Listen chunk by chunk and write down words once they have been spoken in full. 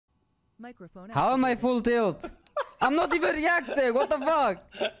How am I full tilt? I'm not even reacting, what the fuck?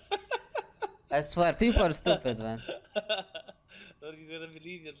 I swear, people are stupid, man. Nobody's gonna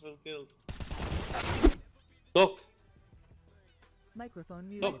believe you're full tilt. Doc! Microphone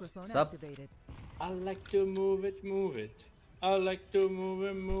mute. Doc. Microphone Sup? activated. I like to move it, move it. I like to move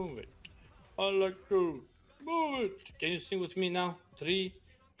it, move it. I like to move it. Can you sing with me now? 3,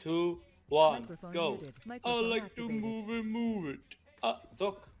 2, 1, Microphone go. muted. I Microphone like activated. to move it, move it.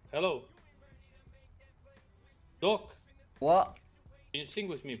 Doc, hello. Doc, What? can you sing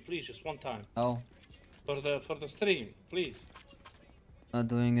with me, please, just one time? No, For the stream, please. not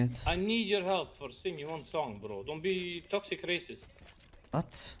doing it. I need your help for singing one song, bro. Don't be toxic racist.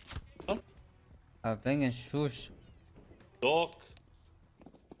 What? Huh? I'm playing in SJUUSH. Doc.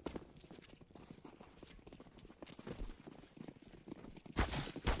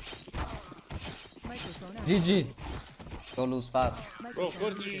 Microphone activated. GG. Go lose fast. Bro,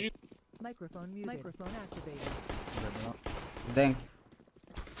 Microphone for muted. GG. Microphone muted. Microphone activated. Denk.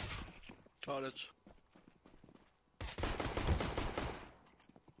 College.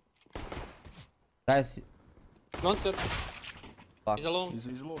 Guys, Monster. Fuck. He's alone.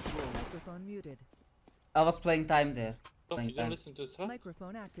 He's low, slow. Microphone muted. I was playing time there. Doc, Playing you don't time. listen to strat?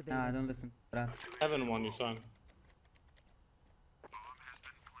 Microphone activated. Nah, I don't listen to that. 7-1, you son.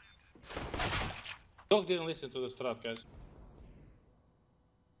 Doc didn't listen to the strat, guys.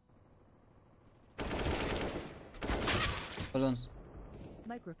 Balloons.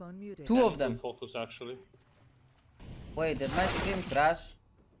 Microphone muted. Two of them. Focus, actually. Wait, did my stream crash?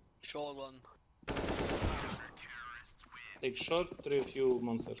 Short one. Take short, 3 of you,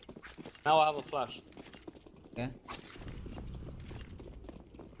 monster. Now I have a flash. Okay.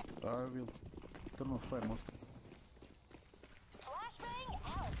 I will turn off fire most.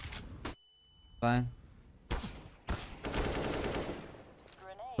 Fine.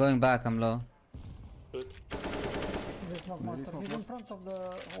 Going back, I'm low. Good. There's smoke monster. He's in front of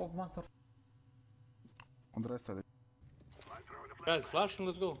the monster. On the right side. Guys, flash and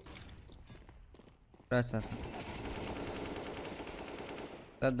let's go. Press us.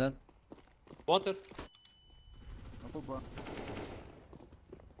 Dead. Water. I put one.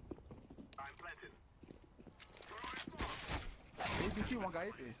 ABC, one guy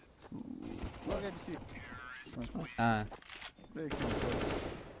AP. One ABC. Ah. Very cool.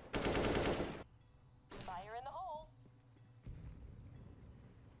 Fire in the hole.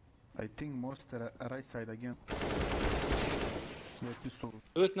 I think monster right side again. Yeah, pistol.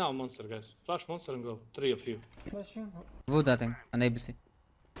 Do it now, monster, guys. Flash monster and go. 3 of you. Flashing. Wood, I think. An ABC.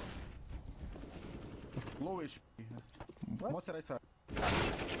 Low HP. Monster right side.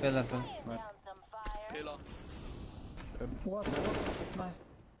 Pillar. Down some fire. Pillar. What? Nice.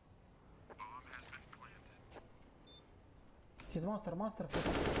 He's monster.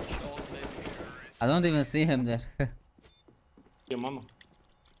 Short maybe. I don't even see him there. Yeah, mama.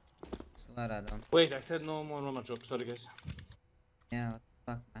 Swear I don't. Wait, I said no more mama joke. Sorry, guys. Yeah, what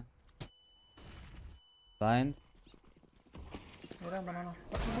the fuck, man. Blind. Era banana.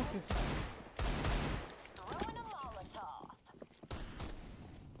 Throwing a Molotov.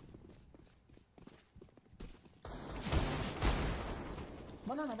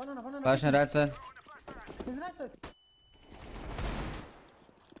 Banana. Russian right side. He's right side.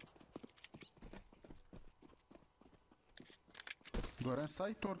 Go around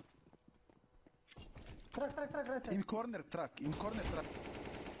side or Track right side. in corner track. Deploying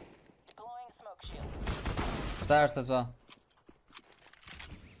smoke shield. Stairs as well.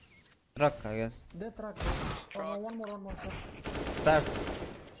 Truck, I guess. Dead track. Truck. One more. Stairs.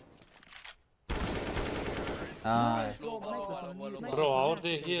 Nice. Low Microphone one. muted. Bro, how are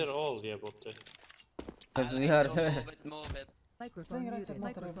they here all? Yeah, but Because we are there. Move it. Microphone Staying right muted. side.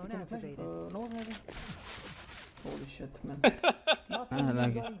 Monster. Microphone Can you flash? activated. Nose maybe. Holy shit, man. I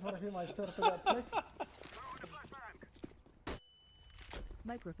like it. Going for him, I swear to God. Flash.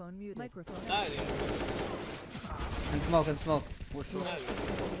 Microphone muted. Microphone nah, activated. yeah. And smoke. I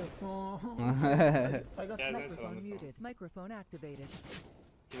got Yeah, smoke. that's Microphone one. muted. Microphone activated.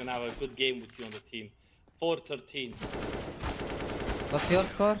 Even have a good game with you on the team. 4-13. What's your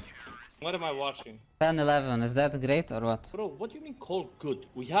score? What am I watching? 10-11. Is that great or what? Bro, what do you mean called good?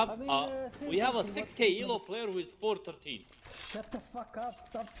 We have I mean, we have a seriously, 6k elo player who is 4-13. Shut the fuck up.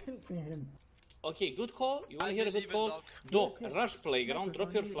 Stop tilting him. Okay, good call. You wanna I hear a believe good in call? Doc. Doc, Yes. rush playground,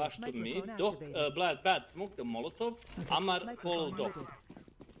 drop your Microphone flash to muted. me. Microphone Doc, activated. bad, smoke the Molotov. Amar, follow Microphone Doc. muted.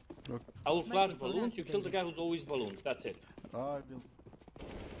 I will flash Microphone balloons, you kill the activated. guy who's always balloons. That's it. I will.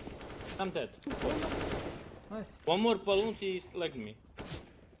 I'm dead. Nice. One more balloon, he legged me.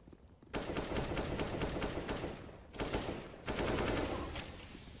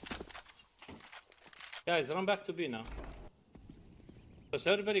 Guys, run back to B now. Because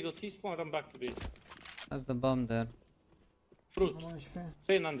everybody go T-spawn, run back to B. There's the bomb there. Fruit, I'm on HP.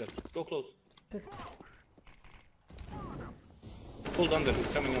 stay in under. Go close. Tick. Hold under, he's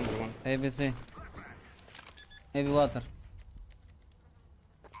coming under one. ABC. Maybe water.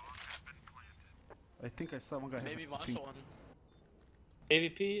 I think I saw one guy. Maybe one Think. for one.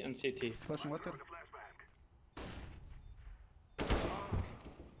 AVP and CT. Flashing water.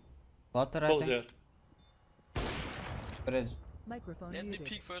 Water, I Go think. there. Bridge. Microphone Let me muted.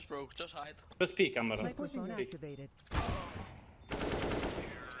 peek first, bro. Just hide. Just peek, Amara. Microphone Peek. activated.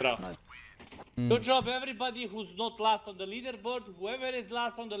 Bravo. Good job, everybody who's not last on the leaderboard. Whoever is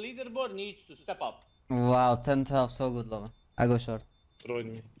last on the leaderboard needs to step up. Wow, 10-12, so good, Lova. I go short.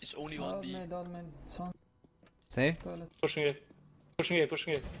 Throwing me. It's only one B. Old man. Son. Safe? Toilet. Pushing it. Pushing it,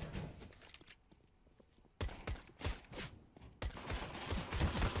 pushing it.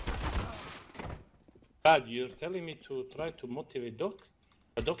 Dad, you're telling me to try to motivate Doc?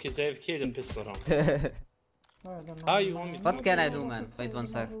 Doc is AFK, then pistol round. Oh, I don't know. How you want me to What can I do, man? Wait 1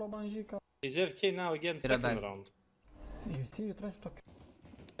 sec. Lobanjica. He's AFK now again, Be right second back. round. You see, you trash talk.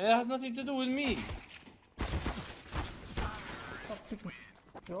 It has nothing to do with me. Stop speaking.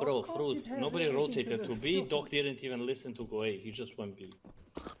 Bro, Of course Fruit, it has nobody everything rotated to do. B. Doc didn't even listen to go A. He just went B.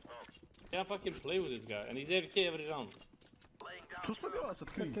 Can't fucking play with this guy, and he's AFK every round. Two собирался,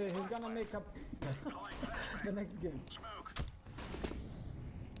 It's three. okay, he's gonna make up the next game.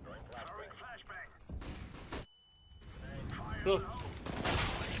 Look,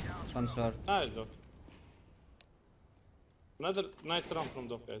 One short. nice, Doc. Another nice round from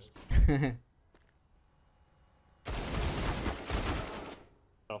Doc, guys.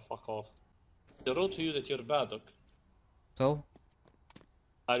 Oh, fuck off. They wrote to you that you're bad, Doc. So?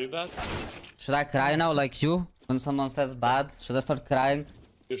 Are you bad? Should I cry now like you? When someone says bad? Should I start crying?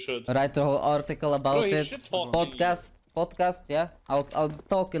 You should. Write a whole article about Bro, he it? should talk Podcast, yeah? I'll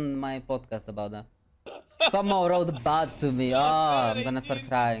talk in my podcast about that. Someone wrote bad to me. Oh, I'm gonna start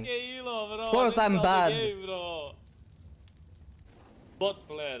crying. Of course I'm bad. Bot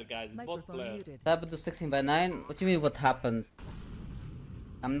player, guys. Bot Microphone player. muted. Happened to 16/9? What do you mean what happened?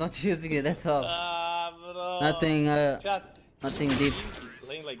 I'm not using it, that's all. Ah, bro. Nothing, Chat. nothing deep. He's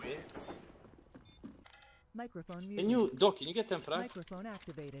playing like this. Microphone Can muted. you, Doc, can you get 10 frags? Microphone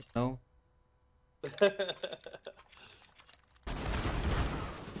activated. No.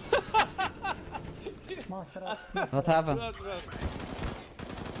 Master X. What happened? Run.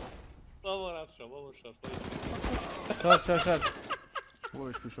 One more shot, please. Short.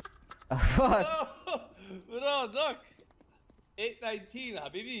 Ой, спешу. What? Bro, Doc. 819,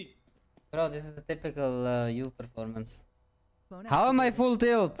 habibi. Bro, this is the typical you performance. Phone How am I activated. full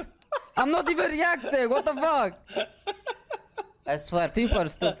tilt? I'm not even reacting, what the fuck? I swear, people are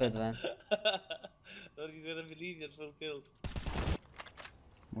stupid, man. Nobody's gonna believe you're full tilt.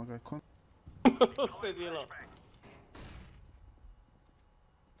 Могай кон. Stay yellow.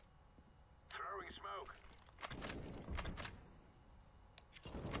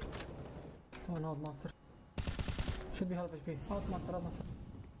 One out, master. Should be half HP. Out, master, out, master.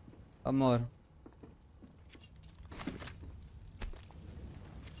 One more.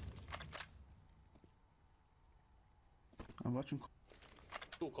 I'm watching.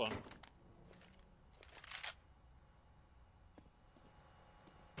 Two con.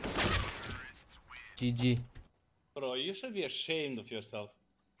 GG. Bro, you should be ashamed of yourself.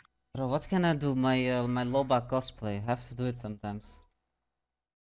 Bro, what can I do? My Loba cosplay. I have to do it sometimes.